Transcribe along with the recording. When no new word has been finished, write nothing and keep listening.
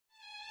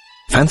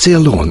Fancy a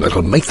lawn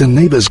that'll make the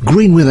neighbours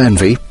green with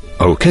envy?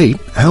 Okay,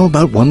 how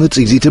about one that's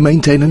easy to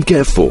maintain and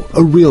care for?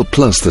 A real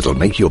plus that'll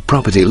make your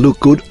property look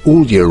good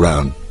all year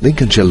round.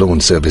 Lincolnshire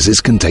Lawn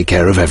Services can take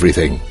care of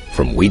everything.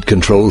 From weed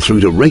control through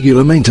to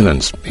regular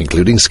maintenance,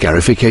 including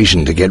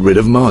scarification to get rid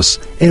of moss,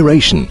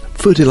 aeration,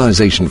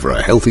 fertilization for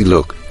a healthy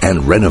look,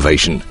 and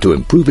renovation to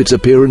improve its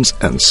appearance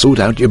and sort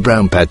out your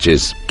brown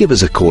patches. Give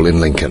us a call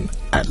in Lincoln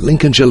at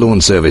Lincolnshire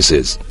Lawn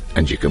Services,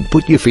 and you can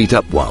put your feet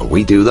up while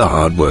we do the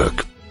hard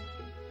work.